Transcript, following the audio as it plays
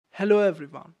Hello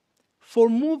everyone. For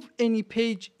move any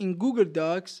page in Google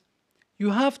Docs, you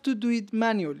have to do it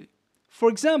manually. For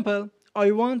example,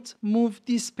 I want move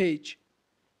this page.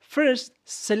 First,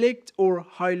 select or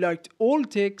highlight all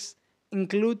text,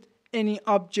 include any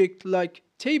object like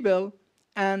table,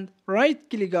 and right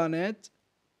click on it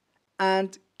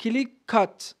and click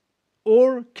cut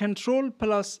or Ctrl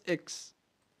plus X.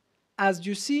 As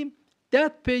you see,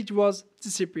 that page was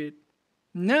disappeared.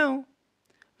 Now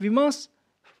we must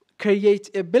create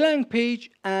a blank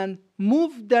page and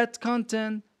move that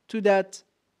content to that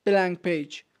blank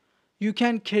page. You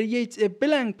can create a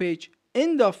blank page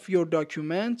end of your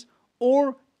document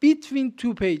or between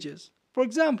two pages. For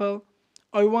example,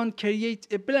 I want to create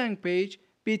a blank page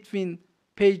between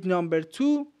page number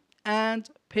 2 and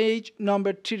page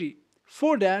number 3.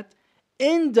 For that,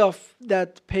 end of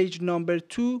that page number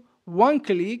 2, one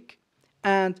click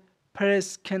and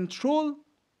press Ctrl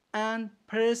and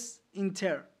press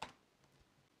Enter.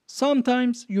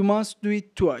 Sometimes you must do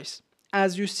it twice.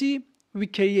 As you see, we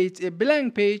create a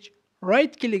blank page,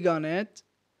 right click on it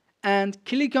and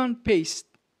click on paste.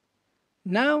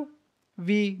 Now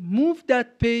we move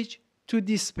that page to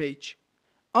this page.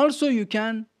 Also, you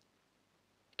can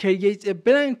create a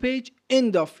blank page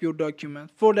end of your document.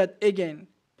 For that, again,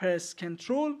 press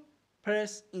Ctrl,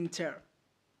 press Enter.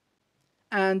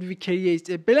 And we create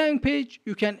a blank page.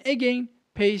 You can again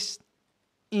paste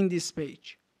in this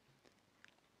page.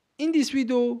 In this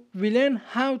video, we learn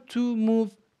how to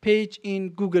move page in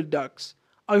Google Docs.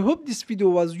 I hope this video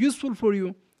was useful for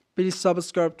you. Please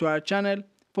subscribe to our channel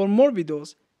for more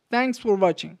videos. Thanks for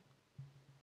watching.